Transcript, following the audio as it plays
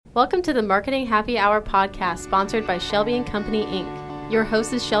Welcome to the Marketing Happy Hour podcast sponsored by Shelby & Company, Inc. Your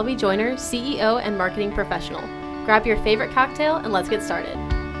host is Shelby Joyner, CEO and marketing professional. Grab your favorite cocktail and let's get started.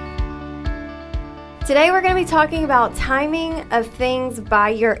 Today we're going to be talking about timing of things by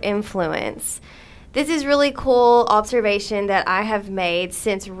your influence. This is really cool observation that I have made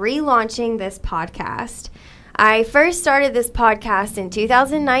since relaunching this podcast. I first started this podcast in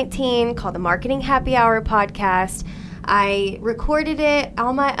 2019 called the Marketing Happy Hour podcast. I recorded it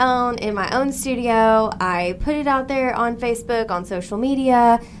on my own in my own studio. I put it out there on Facebook, on social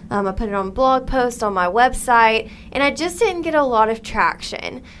media. I put it on blog posts on my website, and I just didn't get a lot of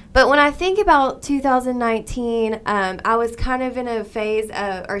traction. But when I think about 2019, I was kind of in a phase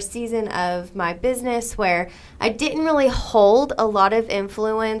or season of my business where I didn't really hold a lot of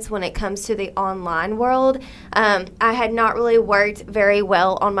influence when it comes to the online world. I had not really worked very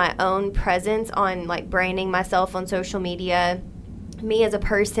well on my own presence on like branding myself on social media, me as a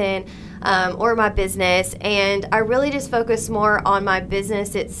person, or my business. And I really just focused more on my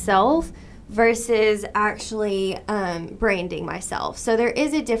business itself versus actually branding myself. So there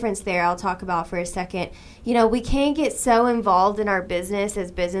is a difference there I'll talk about for a second. You know, we can get so involved in our business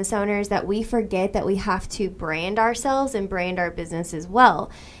as business owners that we forget that we have to brand ourselves and brand our business as well.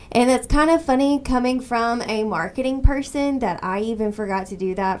 And it's kind of funny coming from a marketing person that I even forgot to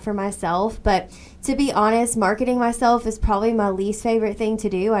do that for myself. But to be honest, marketing myself is probably my least favorite thing to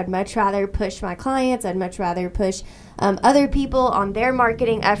do. I'd much rather push my clients. I'd much rather push other people on their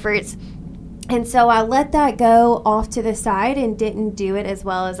marketing efforts. And so I let that go off to the side and didn't do it as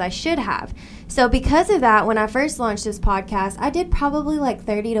well as I should have. So because of that, when I first launched this podcast, I did probably like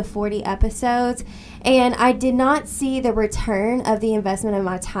 30 to 40 episodes, and I did not see the return of the investment of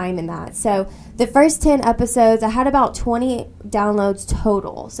my time in that. So the first 10 episodes, I had about 20 downloads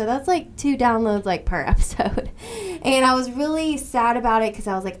total. So that's like 2 downloads like per episode. And I was really sad about it because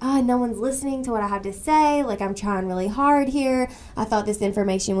I was like, no one's listening to what I have to say. Like, I'm trying really hard here. I thought this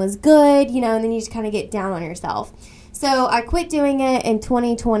information was good, and then you just kind of get down on yourself. So I quit doing it in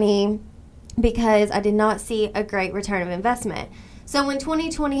 2020 because I did not see a great return of investment. So when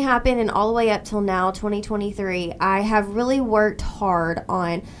 2020 happened and all the way up till now, 2023, I have really worked hard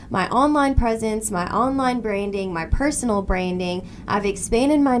on my online presence, my online branding, my personal branding. I've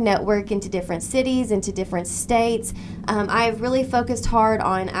expanded my network into different cities, into different states. I've really focused hard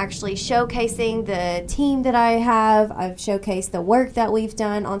on actually showcasing the team that I have. I've showcased the work that we've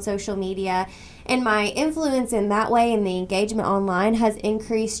done on social media. And my influence in that way and the engagement online has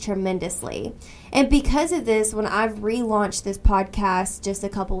increased tremendously. And because of this, when I've relaunched this podcast just a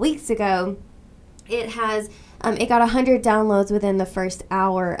couple weeks ago, it got 100 downloads within the first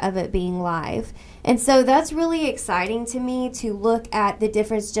hour of it being live. And so that's really exciting to me to look at the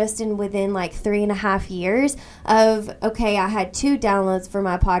difference just within like 3.5 years of, okay, I had 2 downloads for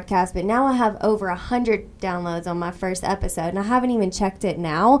my podcast, but now I have over 100 downloads on my first episode. And I haven't even checked it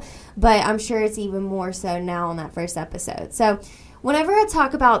now, but I'm sure it's even more so now on that first episode. So whenever I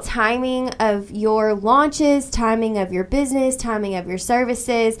talk about timing of your launches, timing of your business, timing of your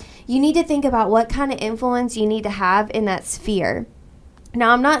services, you need to think about what kind of influence you need to have in that sphere.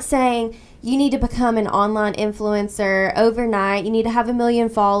 Now, I'm not saying you need to become an online influencer overnight. You need to have 1 million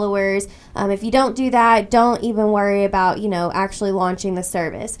followers. If you don't do that, don't even worry about, actually launching the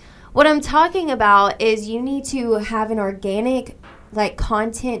service. What I'm talking about is you need to have an organic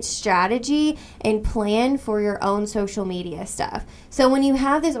content strategy and plan for your own social media stuff. So when you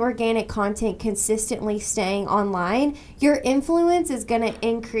have this organic content consistently staying online, your influence is going to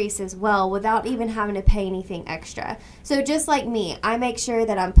increase as well without even having to pay anything extra. So just like me, I make sure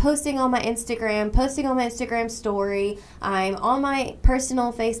that I'm posting on my Instagram story, I'm on my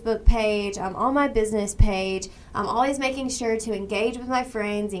personal Facebook page, I'm on my business page. I'm always making sure to engage with my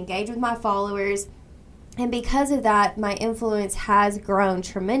friends, engage with my followers. And because of that, my influence has grown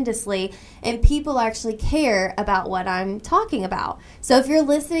tremendously, and people actually care about what I'm talking about. So if you're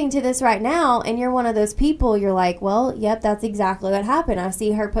listening to this right now and you're one of those people, you're like, well, yep, that's exactly what happened. I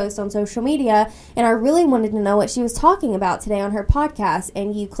see her post on social media, and I really wanted to know what she was talking about today on her podcast,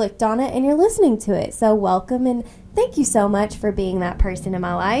 and you clicked on it and you're listening to it. So welcome, and thank you so much for being that person in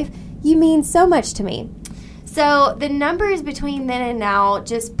my life. You mean so much to me. So the numbers between then and now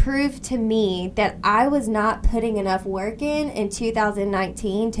just proved to me that I was not putting enough work in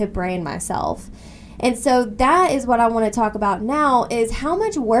 2019 to brand myself. And so that is what I want to talk about now is how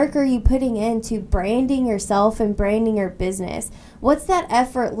much work are you putting into branding yourself and branding your business? What's that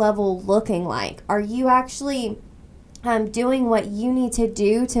effort level looking like? Are you actually doing what you need to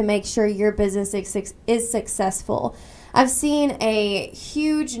do to make sure your business is successful? I've seen a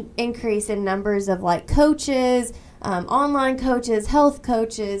huge increase in numbers of coaches, online coaches, health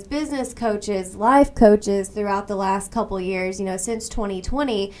coaches, business coaches, life coaches throughout the last couple years, since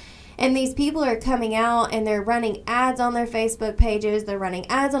 2020. And these people are coming out and they're running ads on their Facebook pages, they're running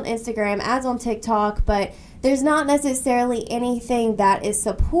ads on Instagram, ads on TikTok, but there's not necessarily anything that is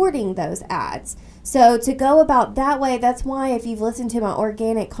supporting those ads. So to go about that way, that's why if you've listened to my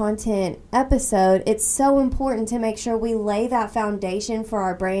organic content episode, it's so important to make sure we lay that foundation for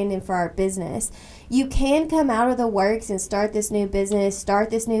our brand and for our business. You can come out of the works and start this new business,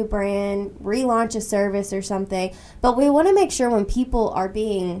 start this new brand, relaunch a service or something, but we want to make sure when people are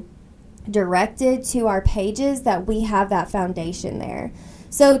being directed to our pages that we have that foundation there.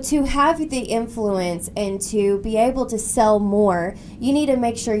 So to have the influence and to be able to sell more, you need to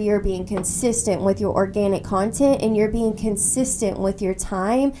make sure you're being consistent with your organic content and you're being consistent with your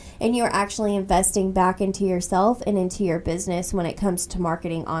time and you're actually investing back into yourself and into your business when it comes to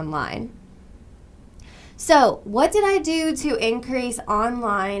marketing online. So what did I do to increase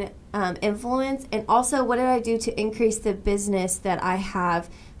online influence, and also what did I do to increase the business that I have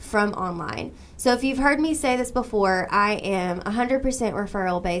from online? So if you've heard me say this before, I am 100%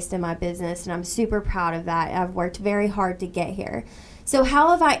 referral based in my business, and I'm super proud of that. I've worked very hard to get here. So how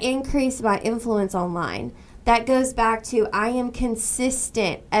have I increased my influence online? That goes back to I am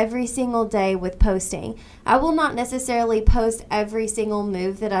consistent every single day with posting. I will not necessarily post every single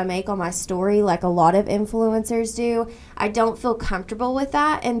move that I make on my story like a lot of influencers do. I don't feel comfortable with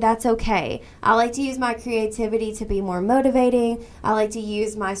that, and that's okay. I like to use my creativity to be more motivating. I like to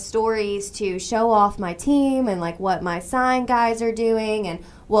use my stories to show off my team and like what my sign guys are doing and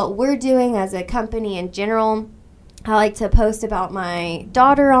what we're doing as a company in general. I like to post about my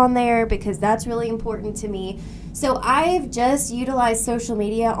daughter on there because that's really important to me. So I've just utilized social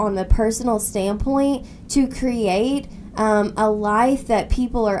media on the personal standpoint to create a life that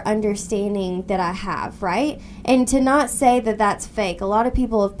people are understanding that I have, right? And to not say that that's fake. A lot of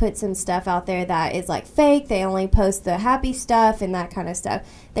people have put some stuff out there that is like fake. They only post the happy stuff and that kind of stuff.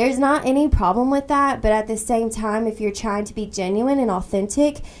 There's not any problem with that, but at the same time, if you're trying to be genuine and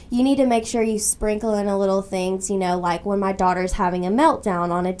authentic, you need to make sure you sprinkle in a little things, like when my daughter's having a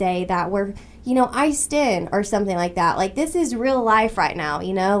meltdown on a day that we're iced in or something like that. Like, this is real life right now,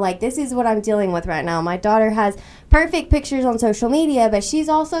 like this is what I'm dealing with right now. My daughter has perfect pictures on social media, but she's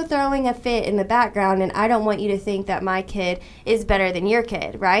also throwing a fit in the background, and I don't want you to think that my kid is better than your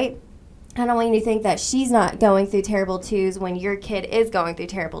kid, right? I don't want you to think that she's not going through terrible twos when your kid is going through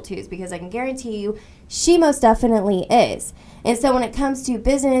terrible twos, because I can guarantee you she most definitely is. And so when it comes to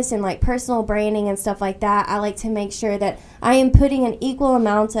business and like personal branding and stuff like that, I like to make sure that I am putting an equal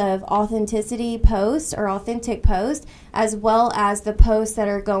amount of authenticity posts or authentic posts, as well as the posts that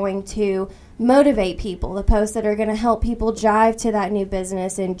are going to motivate people, the posts that are going to help people drive to that new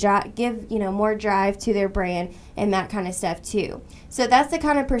business and give more drive to their brand and that kind of stuff too. So that's the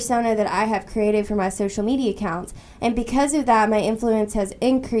kind of persona that I have created for my social media accounts, and because of that, my influence has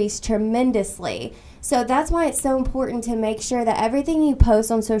increased tremendously. So that's why it's so important to make sure that everything you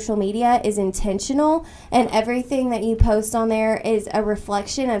post on social media is intentional and everything that you post on there is a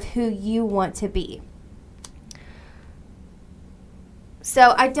reflection of who you want to be.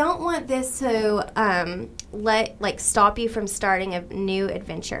 So I don't want this to stop you from starting a new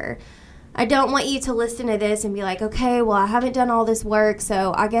adventure. I don't want you to listen to this and be like, okay, well, I haven't done all this work,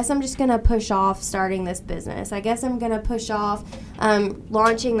 so I guess I'm just going to push off starting this business. I guess I'm going to push off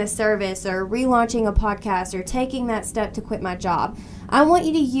launching the service or relaunching a podcast or taking that step to quit my job. I want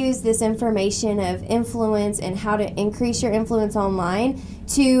you to use this information of influence and how to increase your influence online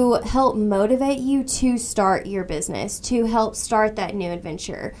to help motivate you to start your business, to help start that new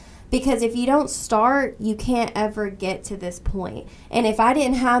adventure. Because if you don't start, you can't ever get to this point. And if I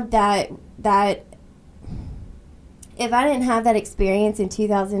didn't have that experience in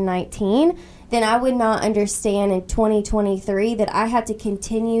 2019, then I would not understand in 2023 that I have to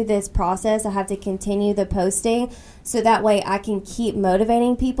continue this process. I have to continue the posting so that way I can keep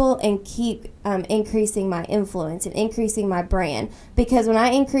motivating people and keep increasing my influence and increasing my brand. Because when I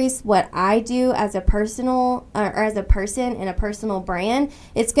increase what I do as a personal or as a person and a personal brand,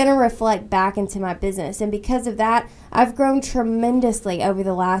 it's going to reflect back into my business. And because of that, I've grown tremendously over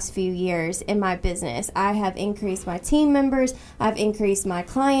the last few years in my business. I have increased my team members, I've increased my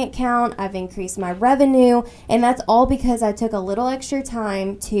client count, I've increased my revenue, and that's all because I took a little extra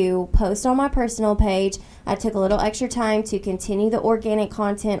time to post on my personal page. I took a little extra time to continue the organic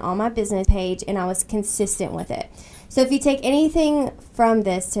content on my business page, and I was consistent with it. So if you take anything from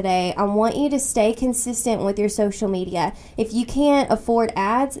this today, I want you to stay consistent with your social media. If you can't afford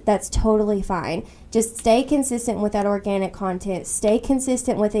ads, that's totally fine. Just stay consistent with that organic content. Stay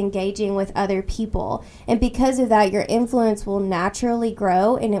consistent with engaging with other people. And because of that, your influence will naturally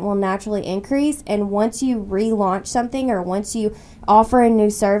grow and it will naturally increase. And once you relaunch something, or once you offer a new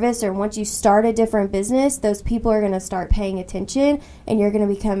service, or once you start a different business, those people are going to start paying attention and you're going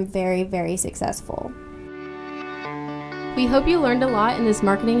to become very, very successful. We hope you learned a lot in this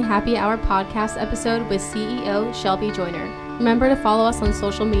Marketing Happy Hour podcast episode with CEO Shelby Joyner. Remember to follow us on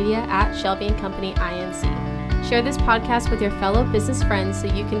social media at Shelby & Company INC. Share this podcast with your fellow business friends so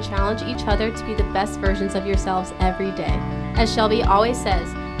you can challenge each other to be the best versions of yourselves every day. As Shelby always says,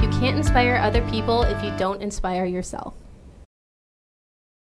 you can't inspire other people if you don't inspire yourself.